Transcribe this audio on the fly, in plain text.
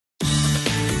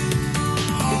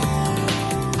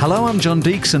Hello, I'm John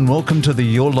Deeks and welcome to the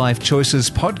Your Life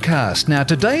Choices podcast. Now,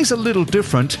 today's a little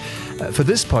different. For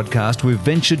this podcast, we've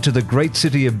ventured to the great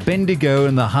city of Bendigo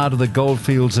in the heart of the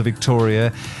goldfields of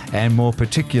Victoria, and more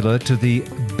particular to the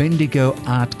Bendigo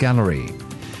Art Gallery.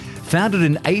 Founded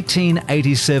in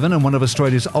 1887 and one of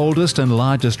Australia's oldest and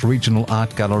largest regional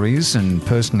art galleries, and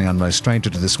personally I'm no stranger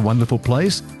to this wonderful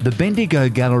place, the Bendigo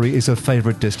Gallery is a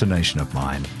favourite destination of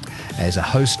mine. As a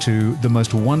host to the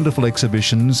most wonderful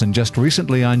exhibitions, and just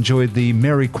recently I enjoyed the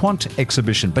Mary Quant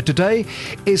exhibition. But today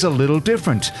is a little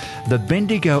different. The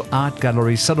Bendigo Art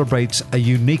Gallery celebrates a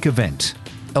unique event,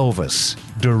 Elvis,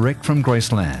 direct from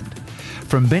Graceland.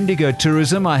 From Bendigo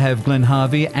Tourism, I have Glenn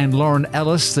Harvey and Lauren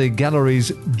Ellis, the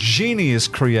gallery's genius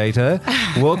creator.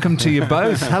 Welcome to you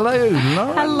both. Hello,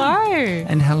 Lauren. Hello.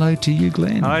 And hello to you,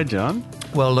 Glenn. Hi, John.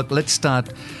 Well, look, let's start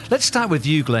with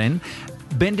you, Glenn.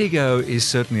 Bendigo is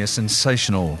certainly a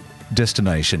sensational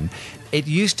destination. It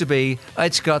used to be,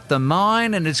 it's got the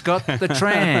mine and it's got the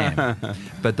tram.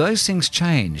 But those things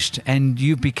changed and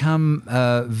you've become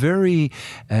very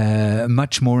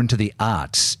much more into the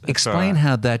arts. That's Explain right.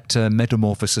 how that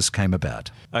metamorphosis came about.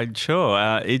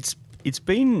 Sure. It's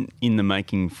been in the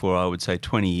making for, I would say,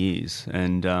 20 years.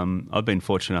 And I've been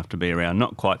fortunate enough to be around,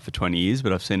 not quite for 20 years,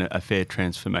 but I've seen a fair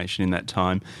transformation in that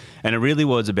time. And it really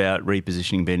was about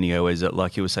repositioning Bendigo as,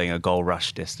 like you were saying, a gold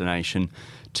rush destination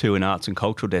to an arts and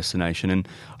cultural destination. And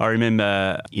I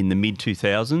remember in the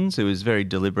mid-2000s, it was very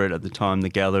deliberate at the time, the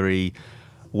gallery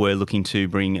were looking to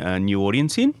bring a new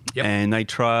audience in. Yep. And they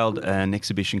trialled an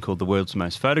exhibition called The World's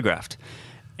Most Photographed.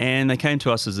 And they came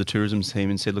to us as the tourism team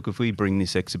and said, look, if we bring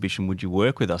this exhibition, would you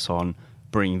work with us on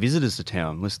bringing visitors to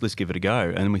town? Let's give it a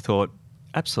go. And we thought,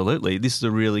 absolutely, this is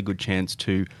a really good chance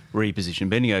to reposition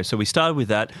Bendigo. So we started with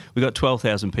that. We got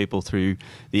 12,000 people through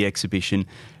the exhibition.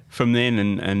 From then,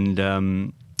 and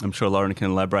I'm sure Lauren can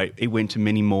elaborate, it went to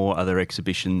many more other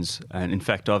exhibitions. And in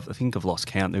fact, I think I've lost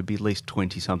count. There would be at least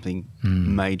 20-something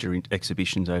major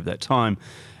exhibitions over that time.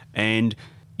 And,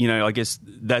 you know, I guess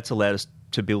that's allowed us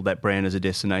to build that brand as a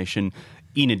destination.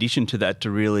 In addition to that, to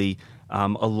really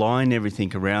align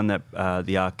everything around that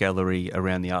the art gallery,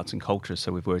 around the arts and culture.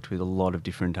 So we've worked with a lot of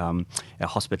different, our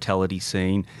hospitality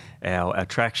scene, our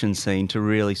attraction scene, to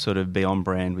really sort of be on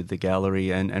brand with the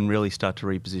gallery and really start to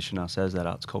reposition us as that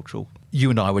arts cultural. You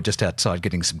and I were just outside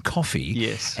getting some coffee.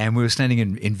 Yes. And we were standing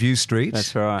in View Street.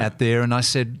 That's right. Out there. And I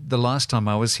said, the last time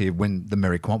I was here, when the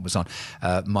Mary Quant was on,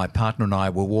 my partner and I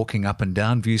were walking up and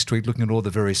down View Street looking at all the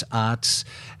various arts.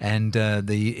 And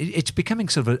it's becoming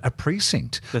sort of a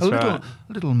precinct. That's right.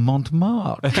 A little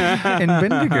Montmartre in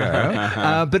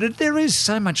Bendigo. But there is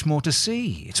so much more to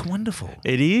see. It's wonderful.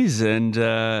 It is. And,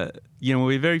 you know,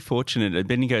 we're very fortunate.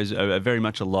 Bendigo is very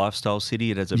much a lifestyle city.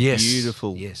 It has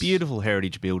beautiful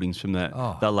heritage buildings from the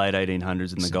late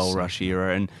 1800s and the Gold Rush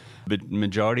era, but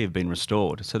majority have been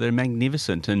restored. So they're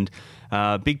magnificent. And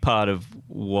a big part of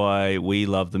why we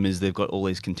love them is they've got all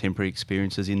these contemporary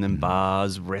experiences in them,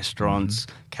 bars, restaurants,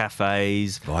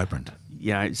 cafes. Vibrant.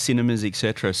 You know, cinemas,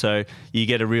 etc. So you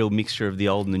get a real mixture of the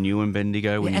old and the new in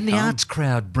Bendigo. When and you the come. arts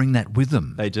crowd bring that with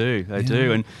them. They do.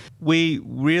 And we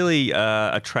really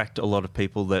attract a lot of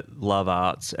people that love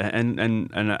arts and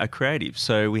are creative.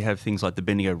 So we have things like the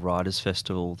Bendigo Writers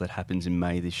Festival that happens in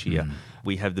May this year.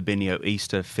 We have the Bendigo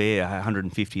Easter Fair,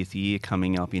 150th year,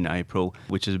 coming up in April,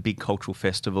 which is a big cultural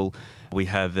festival. We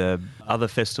have other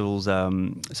festivals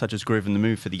such as Groove and the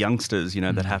Move for the youngsters, you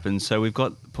know, that happens. So we've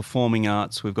got performing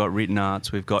arts, we've got written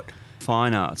arts, we've got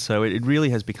fine arts. So it really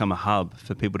has become a hub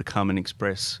for people to come and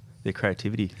express their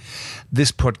creativity.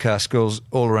 This podcast goes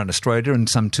all around Australia and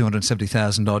some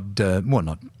 270,000 odd, well,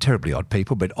 not terribly odd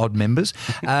people, but odd members.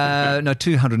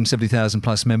 270,000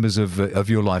 plus members of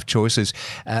Your Life Choices.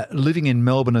 Living in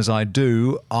Melbourne as I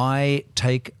do, I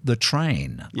take the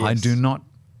train. Yes. I do not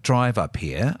drive up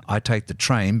here. I take the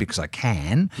train because I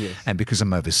can, Yes. and because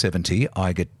I'm over 70,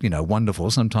 I get, wonderful.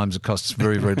 Sometimes it costs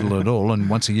very, very little at all, and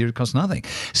once a year it costs nothing.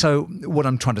 So what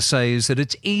I'm trying to say is that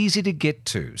it's easy to get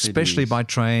to, especially by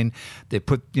train. They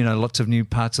put, lots of new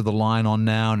parts of the line on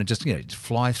now, and it just,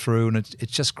 fly through, and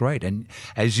it's just great. And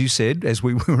as you said, as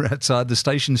we were outside, the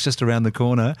station's just around the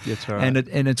corner. That's right.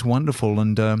 And it's wonderful,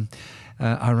 and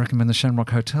I recommend the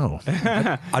Shamrock Hotel.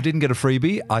 I didn't get a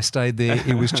freebie. I stayed there.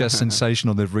 It was just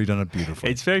sensational. They've redone it beautifully.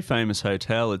 It's a very famous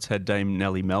hotel. It's had Dame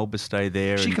Nellie Melba stay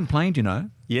there. She complained,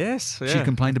 Yes, yeah. She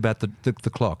complained about the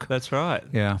clock. That's right.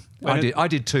 Yeah, I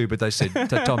did too, but they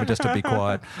told me just to be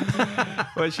quiet.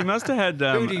 Well, she must have had...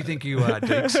 Who do you think you are,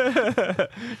 Deeks?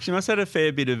 She must have had a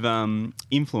fair bit of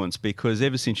influence, because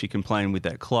ever since she complained with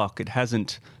that clock, it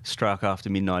hasn't struck after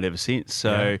midnight ever since.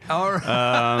 So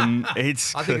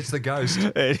it's... I think it's the ghost.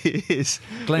 It is.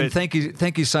 Glenn, thank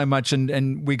you so much,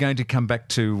 and we're going to come back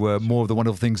to more of the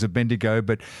wonderful things of Bendigo,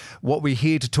 but what we're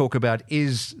here to talk about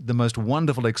is the most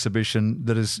wonderful exhibition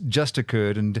that has just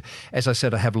occurred, and as I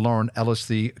said, I have Lauren Ellis,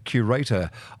 the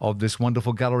curator of this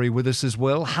wonderful gallery, with us as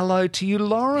well. Hello to you,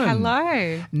 Lauren.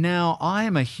 Hello. Now, I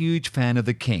am a huge fan of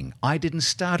the King. I didn't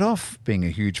start off being a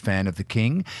huge fan of the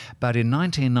King, but in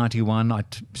 1991 I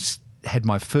had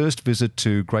my first visit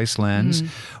to Gracelands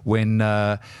when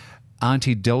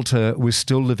Auntie Delta was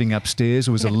still living upstairs.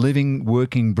 It was a living,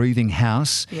 working, breathing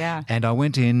house. Yeah. And I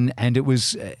went in, and it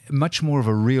was much more of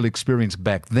a real experience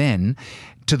back then,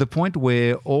 to the point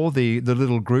where all the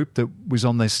little group that was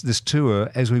on this tour,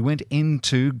 as we went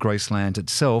into Graceland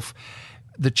itself,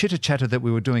 the chitter-chatter that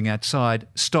we were doing outside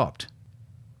stopped.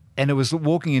 And it was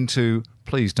walking into,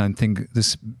 please don't think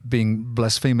this being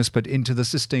blasphemous, but into the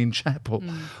Sistine Chapel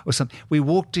or something. We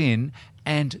walked in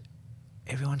and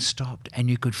everyone stopped, and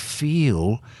you could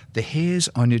feel the hairs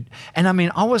on your... And I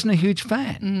mean, I wasn't a huge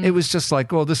fan. It was just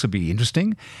like, oh, this would be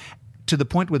interesting. To the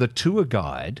point where the tour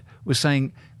guide was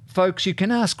saying, folks, you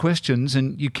can ask questions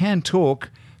and you can talk,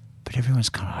 but everyone's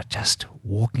kind of just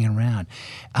walking around.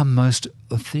 A most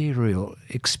ethereal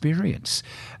experience.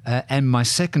 And my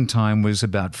second time was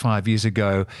about 5 years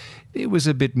ago. It was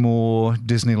a bit more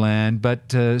Disneyland,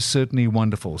 but certainly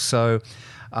wonderful. So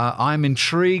I'm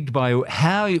intrigued by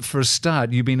how, for a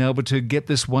start, you've been able to get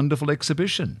this wonderful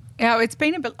exhibition. Yeah, it's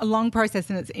been a long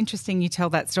process, and it's interesting you tell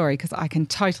that story, because I can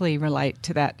totally relate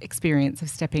to that experience of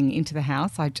stepping into the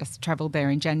house. I just travelled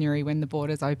there in January when the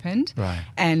borders opened. Right.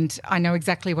 And I know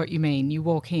exactly what you mean. You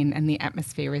walk in and the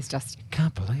atmosphere is just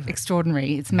Can't believe it.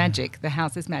 extraordinary. It's magic. The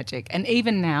house is magic. And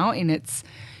even now, in its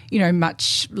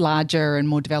much larger and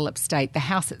more developed state, the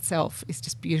house itself is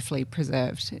just beautifully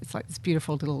preserved. It's like this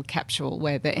beautiful little capsule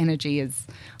where the energy is,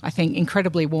 I think,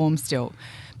 incredibly warm still.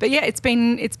 But yeah, it's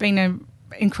been a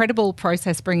incredible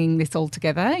process bringing this all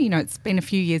together. It's been a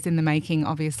few years in the making,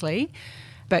 obviously,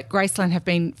 but Graceland have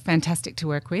been fantastic to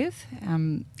work with,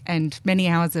 and many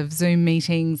hours of Zoom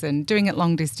meetings, and doing it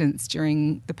long distance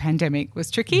during the pandemic was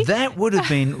tricky. That would have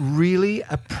been really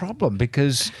a problem,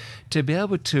 because to be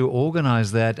able to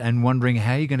organise that and wondering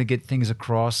how you're going to get things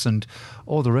across and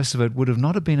all the rest of it would have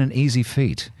not have been an easy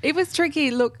feat. It was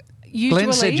tricky. Look, usually...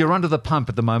 Glenn said you're under the pump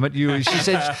at the moment. She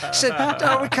said,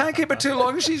 "Oh, we can't keep it too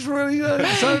long." She's really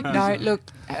No, look,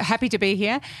 happy to be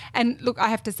here. And look, I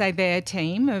have to say their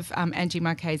team of Angie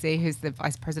Marchese, who's the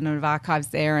Vice President of Archives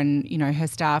there, and her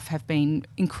staff have been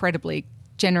incredibly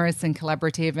generous and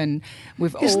collaborative, and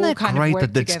we've Isn't all that kind great of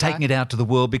worked that it's together. taking it out to the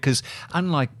world? Because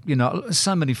unlike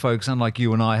so many folks, unlike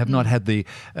you and I, have not had the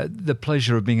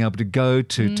pleasure of being able to go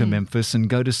to Memphis and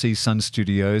go to see Sun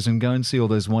Studios and go and see all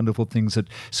those wonderful things that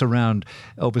surround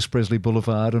Elvis Presley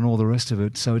Boulevard and all the rest of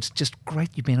it. So it's just great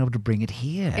you've been able to bring it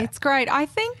here. It's great. I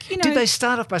think Did they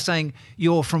start off by saying,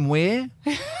 "You're from where?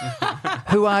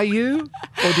 Who are you?"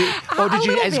 Or did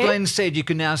you, as Glenn said, you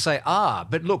can now say,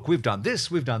 but look, we've done this,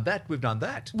 we've done that, we've done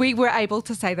that. We were able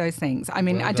to say those things. I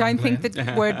mean, Well I done, don't think Glenn.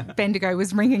 the word Bendigo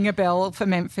was ringing a bell for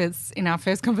Memphis in our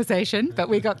first conversation, but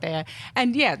we got there.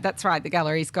 And yeah, that's right. The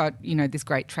gallery's got, this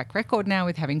great track record now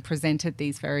with having presented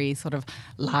these very sort of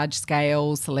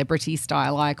large-scale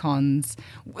celebrity-style icons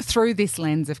through this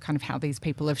lens of kind of how these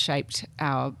people have shaped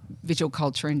our visual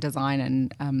culture and design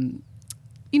and,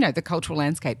 the cultural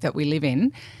landscape that we live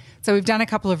in. So we've done a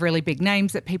couple of really big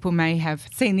names that people may have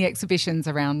seen the exhibitions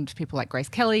around, people like Grace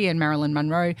Kelly and Marilyn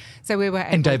Monroe. So we were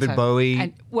able And David to, Bowie,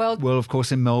 and, of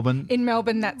course, in Melbourne. In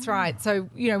Melbourne, that's right. So,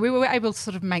 we were able to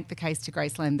sort of make the case to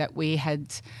Graceland that we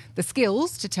had the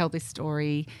skills to tell this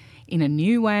story in a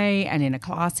new way and in a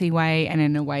classy way and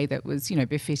in a way that was,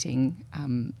 befitting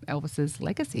Elvis's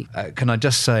legacy. Can I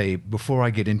just say, before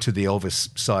I get into the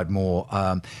Elvis side more,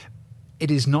 it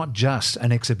is not just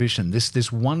an exhibition.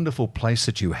 This wonderful place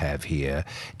that you have here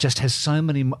just has so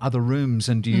many other rooms,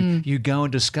 and you go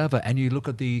and discover, and you look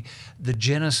at the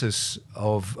genesis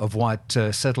of white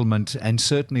settlement, and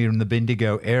certainly in the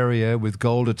Bendigo area with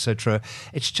gold, etc.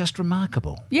 It's just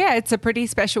remarkable. Yeah, it's a pretty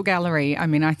special gallery. I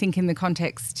mean, I think in the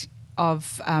context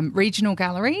of regional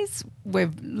galleries,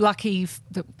 we're lucky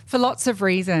for lots of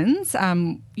reasons.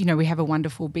 We have a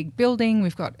wonderful big building.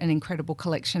 We've got an incredible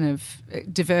collection of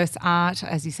diverse art,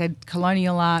 as you said,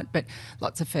 colonial art, but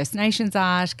lots of First Nations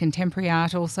art, contemporary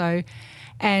art also,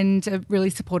 and a really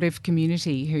supportive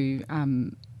community who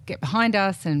get behind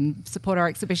us and support our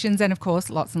exhibitions, and of course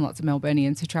lots and lots of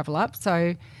Melburnians who travel up.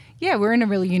 So yeah, we're in a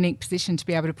really unique position to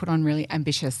be able to put on really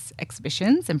ambitious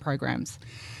exhibitions and programs.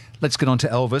 Let's get on to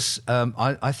Elvis.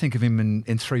 I think of him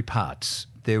in three parts.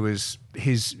 There was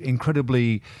his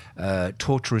incredibly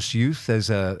torturous youth as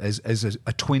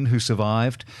a twin who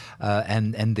survived,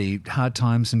 and the hard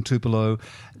times in Tupelo,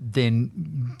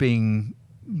 then being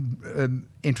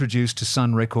introduced to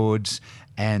Sun Records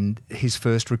and his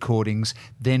first recordings.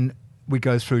 Then we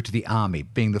go through to the Army,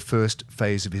 being the first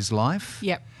phase of his life.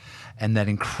 Yep. And that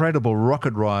incredible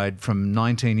rocket ride from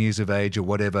 19 years of age or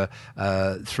whatever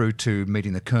through to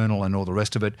meeting the Colonel and all the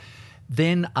rest of it.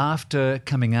 Then after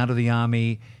coming out of the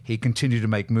Army, he continued to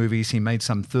make movies. He made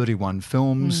some 31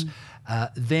 films.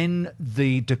 Then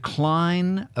the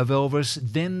decline of Elvis,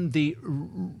 then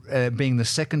being the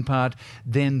second part,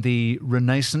 then the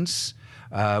Renaissance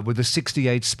with the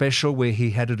 68 special where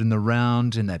he had it in the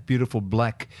round in that beautiful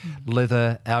black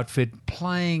leather outfit,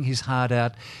 playing his heart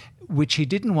out, which he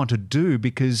didn't want to do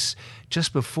because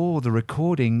just before the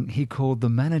recording, he called the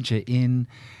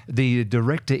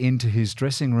director into his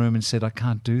dressing room and said, I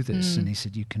can't do this. And he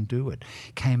said, you can do it.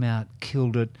 Came out,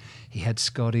 killed it. He had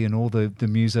Scotty and all the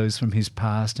musos from his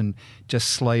past and just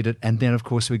slayed it. And then, of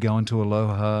course, we go into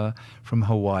Aloha from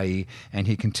Hawaii, and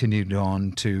he continued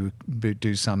on to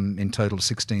do some, in total,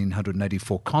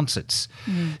 1,684 concerts.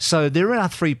 So there are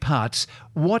three parts.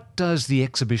 What does the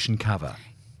exhibition cover?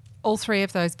 All three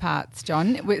of those parts,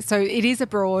 John. So it is a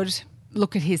broad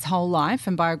look at his whole life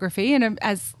and biography. And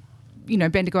as you know,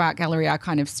 Bendigo Art Gallery, our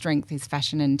kind of strength is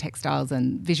fashion and textiles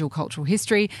and visual cultural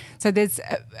history. So there's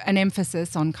an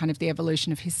emphasis on kind of the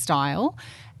evolution of his style.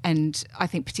 And I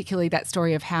think particularly that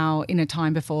story of how in a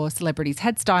time before celebrities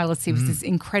had stylists, he was this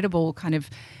incredible kind of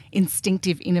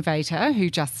instinctive innovator who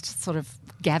just sort of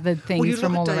gathered things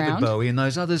from all David around. Bowie and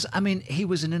those others. I mean, he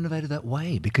was an innovator that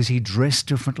way because he dressed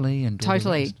differently and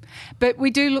Totally. But we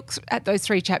do look at those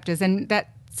three chapters, and that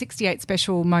 68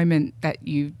 special moment that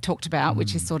you talked about,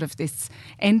 which is sort of this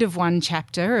end of one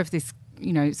chapter of this,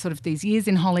 you know, sort of these years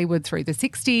in Hollywood through the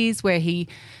 60s where he,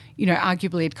 you know,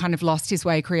 arguably had kind of lost his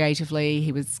way creatively.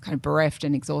 He was kind of bereft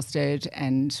and exhausted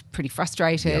and pretty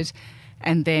frustrated. Yep.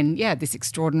 And then, this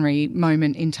extraordinary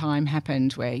moment in time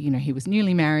happened where, you know, he was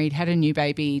newly married, had a new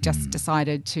baby, just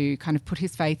decided to kind of put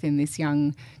his faith in this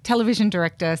young television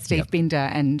director, Steve Binder,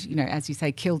 and, you know, as you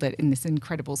say, killed it in this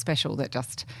incredible special that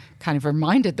just kind of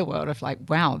reminded the world of like,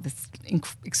 wow, this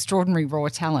extraordinary raw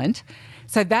talent.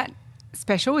 So that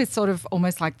special is sort of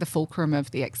almost like the fulcrum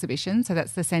of the exhibition. So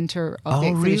that's the centre of the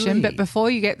exhibition. Really? But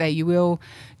before you get there, you will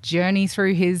journey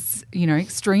through his, you know,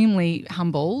 extremely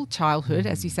humble childhood,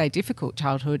 as you say, difficult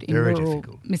childhood in rural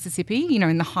Mississippi, you know,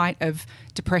 in the height of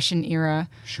Depression era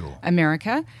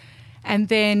America. And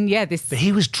then, But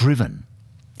he was driven.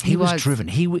 He was driven.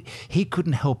 He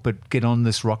couldn't help but get on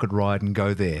this rocket ride and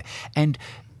go there. And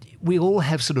we all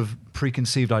have sort of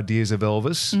preconceived ideas of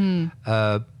Elvis.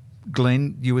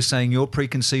 Glenn, you were saying your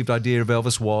preconceived idea of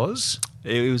Elvis was?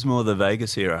 It was more the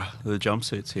Vegas era, the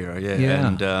jumpsuits era, yeah.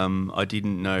 And I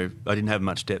didn't have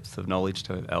much depth of knowledge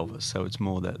to Elvis, so it's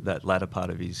more that latter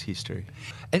part of his history.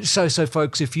 And so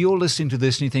folks, if you're listening to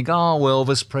this and you think, oh, well,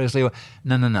 Elvis Presley,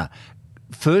 no.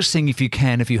 First thing, if you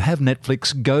have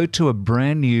Netflix, go to a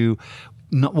brand new,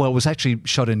 it was actually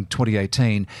shot in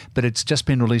 2018, but it's just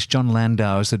been released. John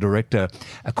Landau is the director,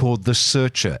 called The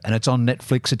Searcher, and it's on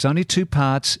Netflix. It's only 2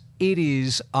 parts. It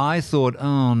is, I thought,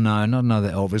 oh no, not another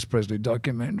Elvis Presley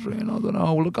documentary. And I thought,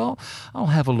 oh, look, I'll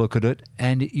have a look at it.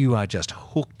 And you are just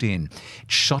hooked in.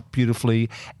 It's shot beautifully,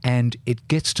 and it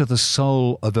gets to the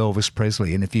soul of Elvis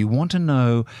Presley. And if you want to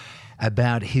know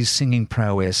about his singing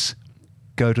prowess,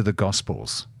 go to the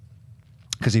Gospels.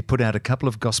 Because he put out a couple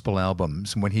of gospel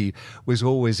albums, and when he was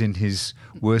always in his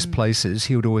worst places,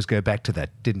 he would always go back to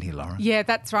that, didn't he, Lauren? Yeah,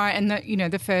 that's right. And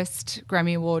the first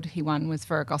Grammy Award he won was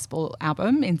for a gospel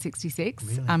album in '66.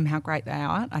 Really? How great they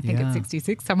are! I think it's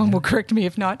 '66. Someone will correct me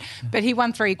if not. But he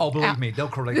won 3. Oh, believe me, they'll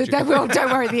correct you. They will.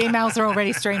 Don't worry, the emails are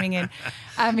already streaming in.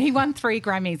 He won 3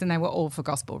 Grammys, and they were all for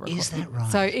gospel recordings. Is that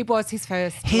right? So it was his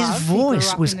first. His love.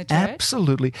 voice was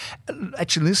absolutely.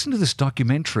 Actually, listen to this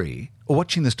documentary.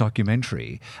 Watching this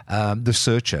documentary, The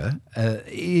Searcher,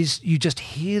 is you just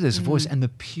hear this voice, and the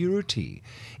purity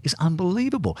is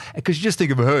unbelievable. Because you just think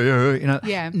of her, you know.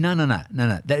 Yeah. No.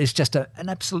 That is just an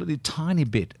absolutely tiny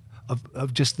bit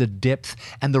of just the depth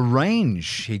and the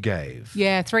range he gave.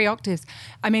 Yeah, 3 octaves.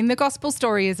 I mean, the gospel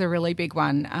story is a really big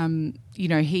one.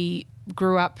 He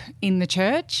grew up in the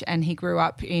church, and he grew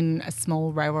up in a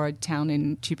small railroad town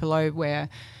in Tupelo,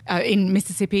 in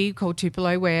Mississippi called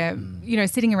Tupelo, where,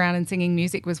 sitting around and singing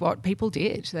music was what people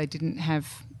did. They didn't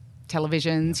have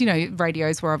televisions. You know,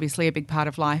 radios were obviously a big part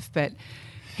of life, but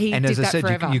he and did as I that said,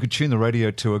 forever. you could tune the radio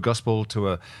to a gospel, to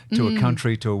a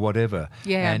country, to a whatever.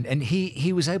 Yeah. And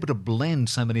he was able to blend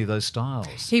so many of those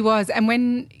styles. He was. And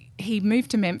when he moved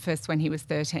to Memphis when he was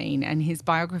 13, and his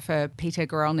biographer, Peter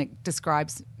Gorelnik,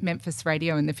 describes Memphis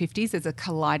radio in the 50s as a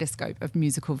kaleidoscope of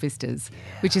musical vistas,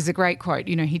 which is a great quote.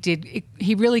 You know,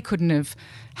 he really couldn't have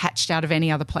hatched out of any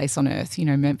other place on earth. You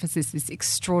know, Memphis is this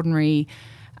extraordinary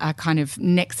kind of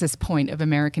nexus point of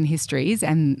American histories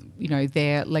and, you know,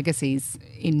 their legacies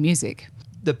in music.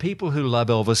 The people who love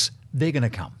Elvis, they're going to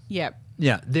come. Yep.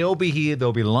 Yeah, they'll be here,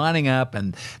 they'll be lining up,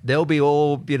 and they'll be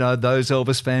all, you know, those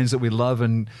Elvis fans that we love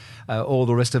and all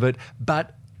the rest of it.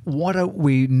 But what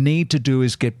we need to do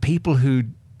is get people who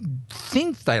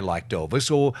think they liked Elvis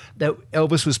or that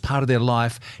Elvis was part of their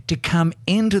life to come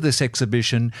into this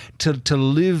exhibition to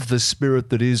live the spirit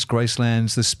that is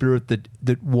Graceland's, the spirit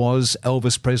that was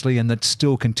Elvis Presley and that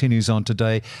still continues on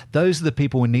today. Those are the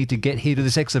people we need to get here to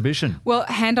this exhibition. Well,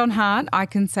 hand on heart, I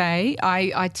can say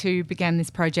I too began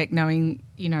this project knowing,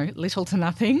 you know, little to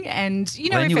nothing. And, you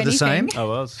know, Glenn, if you were the anything... same? I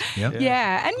was. Yep.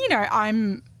 Yeah. And, you know,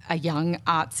 I'm a young,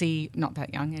 artsy, not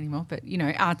that young anymore, but, you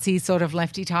know, artsy sort of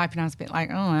lefty type. And I was a bit like,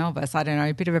 oh, Elvis, I don't know,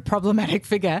 a bit of a problematic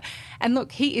figure. And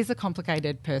look, he is a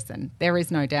complicated person. There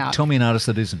is no doubt. Tell me an artist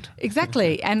that isn't.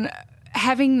 Exactly. And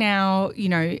having now, you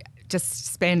know, just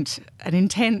spent an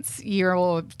intense year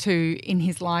or two in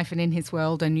his life and in his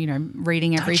world and, you know,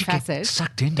 reading every Don't you get facet.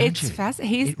 sucked in, don't It's you?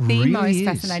 He's It the really most is.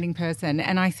 fascinating person.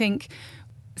 And I think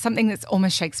something that's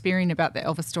almost Shakespearean about the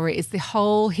Elvis story is the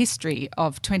whole history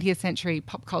of 20th century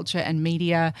pop culture and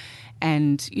media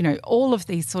and, you know, all of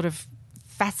these sort of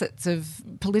facets of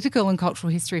political and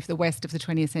cultural history of the West of the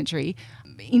 20th century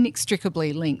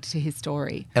inextricably linked to his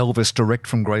story. Elvis Direct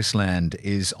from Graceland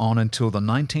is on until the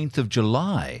 19th of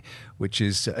July, which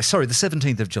is, the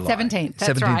 17th of July. 17th,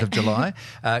 that's 17th right. of July.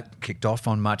 Kicked off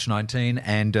on March 19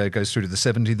 and goes through to the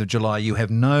 17th of July. You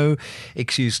have no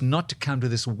excuse not to come to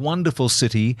this wonderful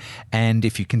city, and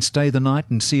if you can stay the night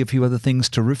and see a few other things,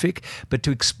 terrific. But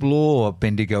to explore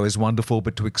Bendigo is wonderful,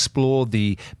 but to explore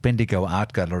the Bendigo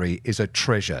Art Gallery is a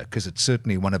treasure, because it's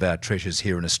certainly one of our treasures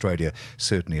here in Australia,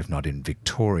 certainly if not in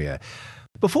Victoria.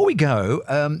 Before we go,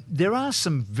 there are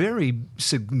some very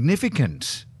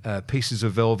significant pieces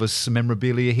of Elvis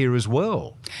memorabilia here as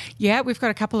well. Yeah, we've got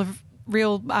a couple of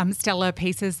real stellar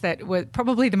pieces that were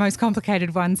probably the most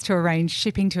complicated ones to arrange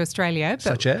shipping to Australia. But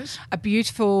Such as? a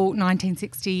beautiful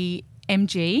 1960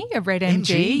 MG, a red MG.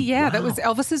 MG? Yeah, that Wow. was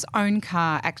Elvis's own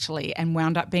car actually, and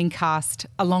wound up being cast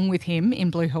along with him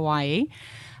in Blue Hawaii.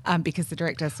 Because the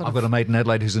director sort I've of... got a mate in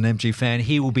Adelaide who's an MG fan.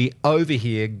 He will be over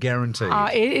here, guaranteed.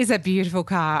 it is a beautiful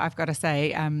car, I've got to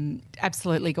say.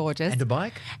 Absolutely gorgeous. And a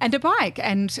bike? And a bike.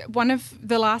 And one of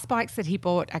the last bikes that he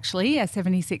bought, actually, a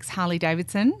 76 Harley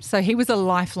Davidson. So he was a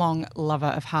lifelong lover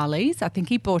of Harleys. I think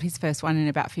he bought his first one in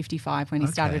about 55 when he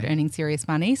started earning serious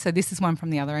money. So this is one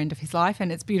from the other end of his life,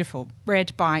 and it's beautiful.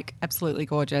 Red bike, absolutely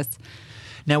gorgeous.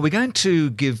 Now, we're going to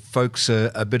give folks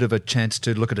a bit of a chance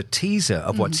to look at a teaser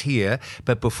of what's here.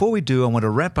 But before we do, I want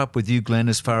to wrap up with you, Glenn,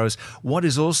 as far as what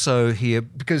is also here,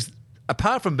 because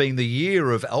apart from being the year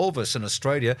of Elvis in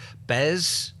Australia,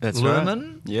 Baz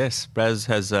Luhrmann. Right. Yes, Baz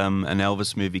has an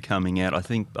Elvis movie coming out,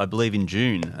 I believe in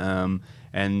June.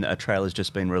 And a trailer's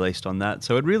just been released on that.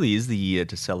 So it really is the year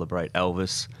to celebrate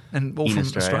Elvis. And all in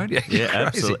from Australia. Yeah, Crazy.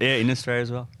 absolutely. Yeah, in Australia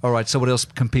as well. All right, so what else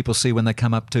can people see when they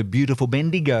come up to beautiful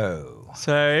Bendigo?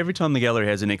 So every time the gallery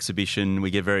has an exhibition, we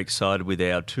get very excited with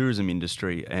our tourism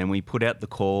industry, and we put out the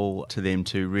call to them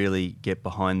to really get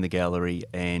behind the gallery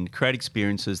and create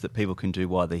experiences that people can do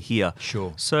while they're here.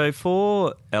 Sure. So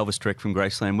for Elvis Direct from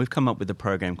Graceland, we've come up with a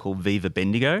program called Viva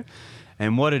Bendigo.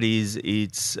 And what it is,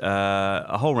 it's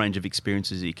a whole range of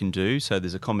experiences that you can do. So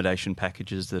there's accommodation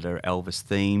packages that are Elvis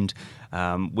themed.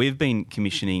 We've been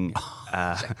commissioning,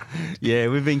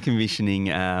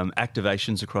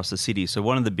 activations across the city. So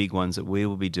one of the big ones that we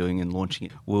will be doing and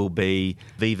launching will be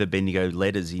Viva Bendigo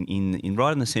letters in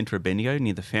right in the centre of Bendigo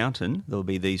near the fountain. There'll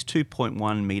be these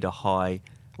 2.1 metre high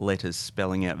letters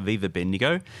spelling out Viva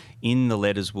Bendigo. In the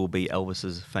letters will be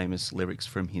Elvis's famous lyrics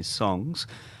from his songs.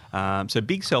 So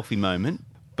big selfie moment,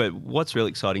 but what's really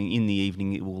exciting, in the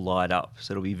evening it will light up.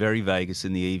 So it'll be very Vegas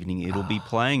in the evening. It'll be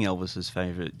playing Elvis's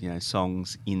favourite,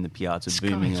 songs in the piazza,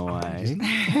 booming away.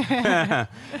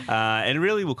 And it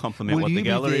really will complement Will what you the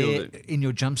gallery be will there do. in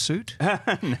your jumpsuit?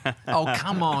 No. Oh,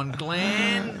 come on,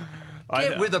 Glenn.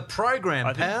 Get with a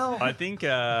program, pal. I think,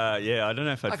 I don't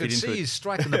know if I'd I fit could into see it. you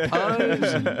striking the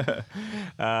pose.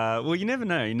 Well, you never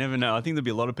know. You never know. I think there'll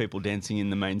be a lot of people dancing in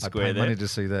the main I'd square pay there. money to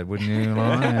see that, wouldn't you?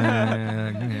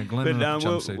 Glenn But in a we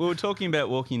jumpsuit. were talking about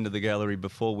walking into the gallery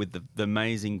before with the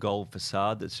amazing gold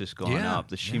facade that's just gone Yeah, up,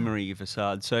 the shimmery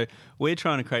facade. So we're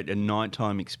trying to create a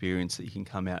nighttime experience that you can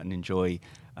come out and enjoy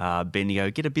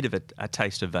Bendigo, get a bit of a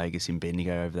taste of Vegas in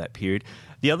Bendigo over that period.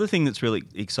 The other thing that's really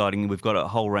exciting, we've got a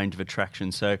whole range of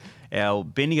attractions. So our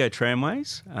Bendigo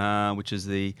Tramways, which is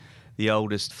the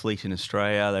oldest fleet in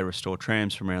Australia. They restore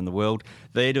trams from around the world.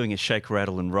 They're doing a shake,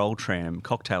 rattle and roll tram,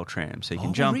 cocktail tram. So you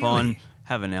can jump on,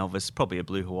 have an Elvis, probably a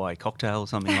Blue Hawaii cocktail or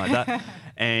something like that,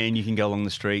 and you can go along the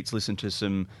streets, listen to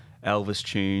some Elvis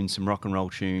tunes, some rock and roll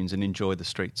tunes, and enjoy the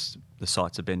streets, the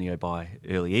sights of Bendigo by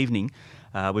early evening.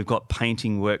 We've got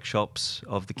painting workshops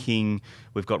of the King.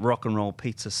 We've got rock and roll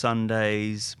pizza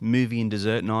Sundays, movie and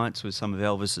dessert nights with some of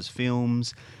Elvis's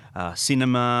films,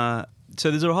 cinema. So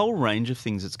there's a whole range of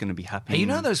things that's going to be happening. Hey, you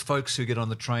know those folks who get on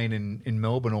the train in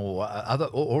Melbourne or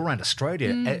or around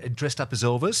Australia dressed up as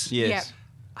Elvis? Yes. Yep.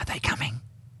 Are they coming?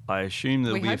 I assume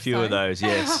there'll We be a hope few so. of those,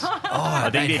 yes. Oh,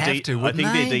 they'd have to, wouldn't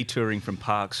they're they? detouring from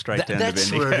Parks straight down to That's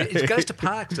Bendigo. where it goes to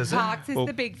Parks, does it? Parks is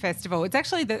the big festival. It's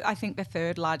actually, I think, the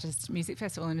third largest music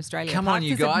festival in Australia. Come Parks on,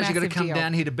 you is a guys, you've got to massive come deal.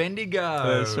 down here to Bendigo.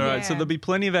 That's right. So Yeah. there'll be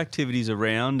plenty of activities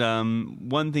around.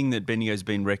 One thing that Bendigo's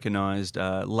been recognised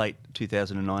late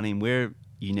 2019, we're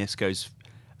UNESCO's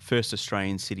first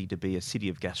Australian city to be a city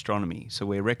of gastronomy. So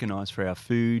we're recognised for our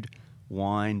food,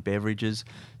 wine, beverages.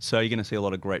 So you're going to see a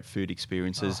lot of great food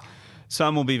experiences.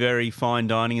 Some will be very fine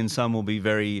dining and some will be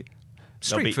very...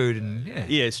 Street food and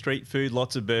Yeah, street food,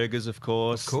 lots of burgers, of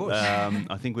course. Of course.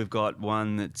 I think we've got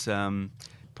one that's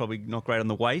probably not great on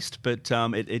the waist, but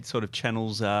it sort of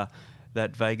channels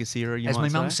that Vegas era, you As might my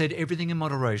say. mum said, everything in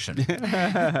moderation.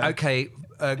 Okay,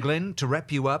 Glenn, to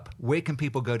wrap you up, where can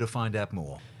people go to find out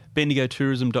more?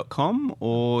 BendigoTourism.com,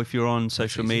 or if you're on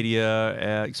social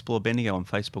media, explore Bendigo on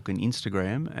Facebook and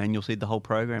Instagram, and you'll see the whole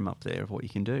program up there of what you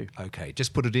can do. Okay,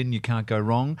 just put it in. You can't go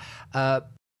wrong.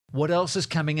 What else is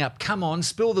coming up? Come on,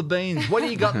 spill the beans. What do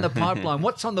you got in the pipeline?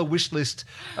 What's on the wish list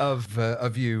of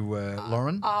you,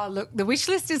 Lauren? Oh, look, the wish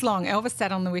list is long. Elvis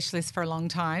sat on the wish list for a long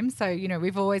time. So,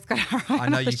 we've always got our eye I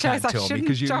know on the you can't shows. tell me I shouldn't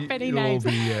 'cause drop any you'll all names.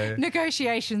 be,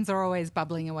 Negotiations are always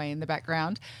bubbling away in the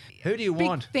background. Who do you Big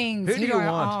want? things. Who do you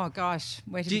want? Oh, gosh.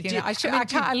 Where to Do you, begin? I do you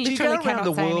literally go around cannot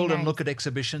the say any world and names. look at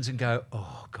exhibitions and go,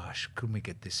 oh, gosh, couldn't we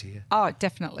get this here? Oh,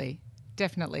 definitely.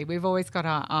 Definitely. We've always got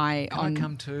our eye Can on... I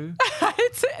come too?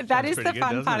 that is pretty the good, fun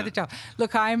doesn't part of it? the job.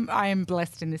 Look, I am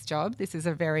blessed in this job. This is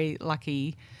a very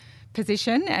lucky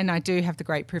position, and I do have the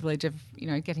great privilege of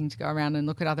getting to go around and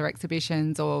look at other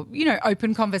exhibitions or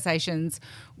open conversations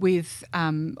with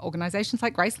organisations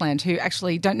like Graceland, who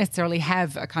actually don't necessarily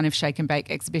have a kind of shake and bake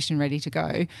exhibition ready to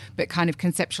go, but kind of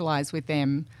conceptualise with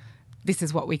them, this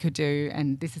is what we could do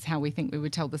and this is how we think we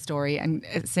would tell the story, and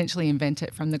essentially invent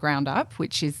it from the ground up,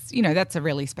 which is, that's a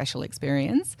really special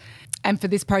experience. And for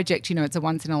this project, it's a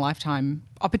once in a lifetime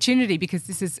opportunity because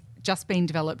this has just been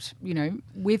developed,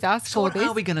 with us So for what this.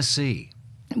 are we going to see?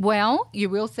 Well, you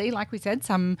will see, like we said,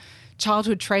 some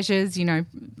childhood treasures,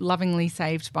 lovingly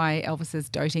saved by Elvis's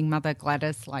doting mother,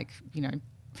 Gladys,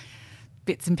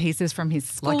 bits and pieces from his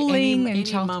schooling. Like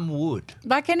any mum would.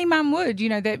 Like any mum would.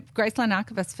 The Graceland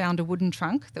Archivist found a wooden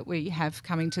trunk that we have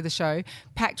coming to the show,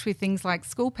 packed with things like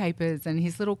school papers and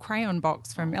his little crayon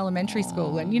box from elementary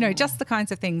school, and, just the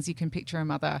kinds of things you can picture a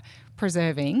mother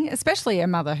preserving, especially a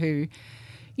mother who...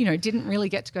 didn't really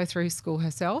get to go through school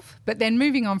herself. But then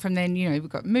moving on from then, we've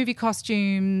got movie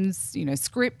costumes,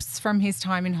 scripts from his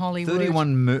time in Hollywood.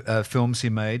 31 films he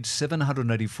made,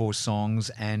 784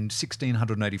 songs and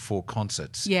 1,684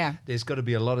 concerts. Yeah. There's got to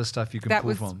be a lot of stuff you can That pull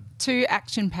was from. 2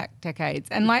 action-packed decades.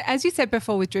 And as you said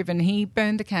before with Driven, he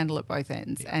burned the candle at both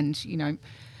ends. And,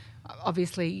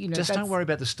 obviously, Just don't worry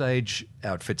about the stage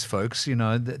outfits, folks.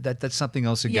 That's something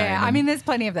else again. Yeah, And there's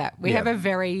plenty of that. We Yeah. have a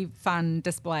very fun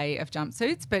display of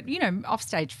jumpsuits, but,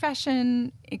 offstage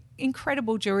fashion,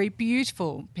 incredible jewellery,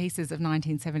 beautiful pieces of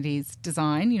 1970s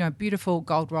design, beautiful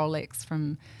gold Rolex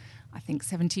from, I think,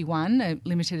 71, a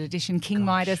limited edition King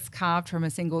Midas carved from a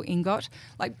single ingot.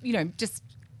 Just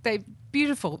they're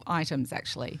beautiful items,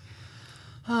 actually.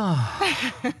 Oh,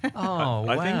 I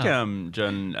wow. think,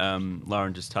 John,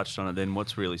 Lauren just touched on it then.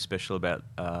 What's really special about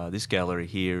this gallery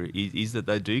here is that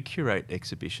they do curate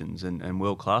exhibitions and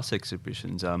world-class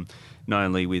exhibitions, not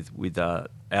only with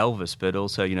Elvis, but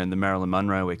also, the Marilyn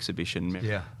Monroe exhibition.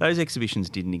 Yeah. Those exhibitions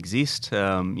didn't exist. It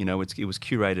was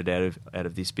curated out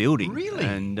of this building. Really?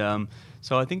 And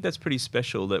so I think that's pretty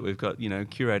special that we've got,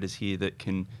 curators here that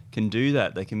can do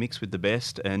that. They can mix with the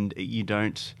best, and you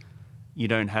don't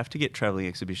have to get travelling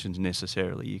exhibitions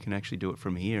necessarily. You can actually do it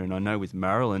from here. And I know with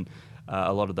Marilyn,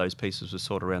 a lot of those pieces were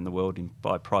sought around the world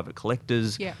by private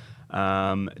collectors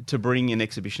to bring an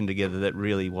exhibition together that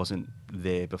really wasn't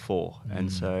there before.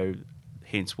 And so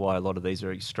hence why a lot of these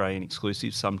are Australian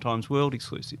exclusives, sometimes world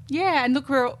exclusive. Yeah, and look,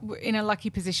 we're in a lucky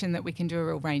position that we can do a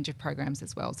real range of programs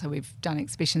as well. So we've done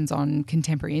exhibitions on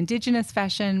contemporary Indigenous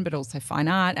fashion, but also fine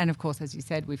art. And of course, as you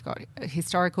said, we've got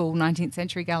historical 19th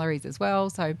century galleries as well.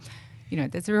 So,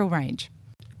 there's a real range.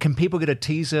 Can people get a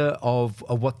teaser of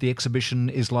what the exhibition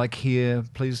is like here,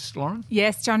 please, Lauren?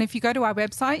 Yes, John, if you go to our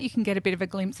website, you can get a bit of a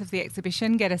glimpse of the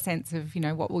exhibition, get a sense of,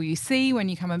 what will you see when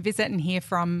you come and visit, and hear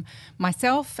from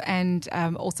myself and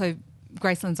also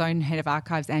Graceland's own Head of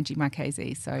Archives, Angie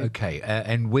Marchese. So, Okay,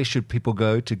 and where should people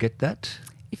go to get that?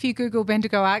 If you Google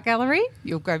Bendigo Art Gallery,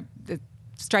 you'll go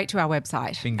straight to our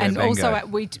website. Bingo, and bango. also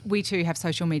we too have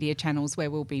social media channels where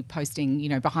we'll be posting,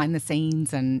 behind the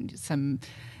scenes and some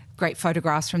great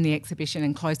photographs from the exhibition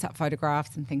and close-up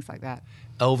photographs and things like that.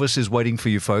 Elvis is waiting for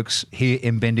you folks here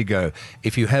in Bendigo.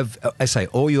 If you have, I say,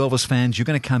 all you Elvis fans, you're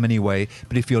going to come anyway.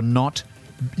 But if you're not,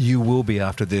 you will be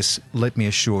after this, let me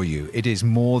assure you. It is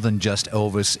more than just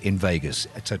Elvis in Vegas.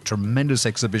 It's a tremendous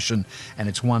exhibition, and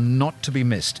it's one not to be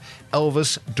missed.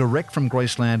 Elvis, direct from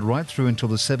Graceland right through until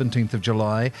the 17th of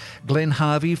July. Glenn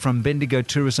Harvey from Bendigo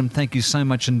Tourism, thank you so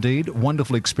much indeed.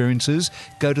 Wonderful experiences.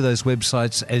 Go to those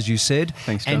websites, as you said.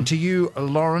 Thanks, John. And to you,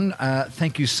 Lauren,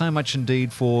 thank you so much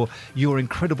indeed for your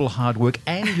incredible hard work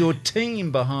and your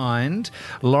team behind.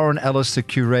 Lauren Ellis, the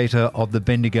curator of the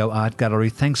Bendigo Art Gallery,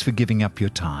 thanks for giving up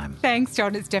your time. Thanks,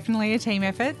 John. It's definitely a team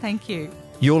effort. Thank you.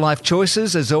 Your Life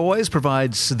Choices, as always,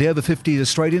 provides the over 50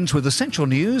 Australians with essential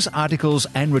news, articles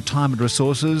and retirement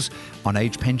resources on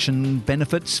age pension,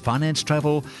 benefits, finance,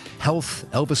 travel, health,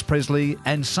 Elvis Presley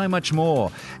and so much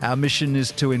more. Our mission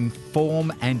is to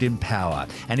inform and empower.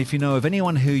 And if you know of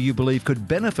anyone who you believe could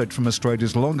benefit from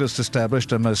Australia's longest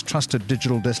established and most trusted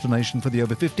digital destination for the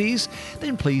over 50s,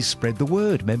 then please spread the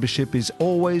word. Membership is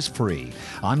always free.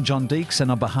 I'm John Deeks,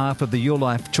 and on behalf of the Your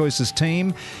Life Choices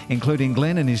team, including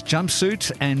Glenn in his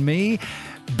jumpsuit and me,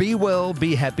 be well,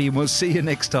 be happy, and we'll see you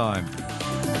next time.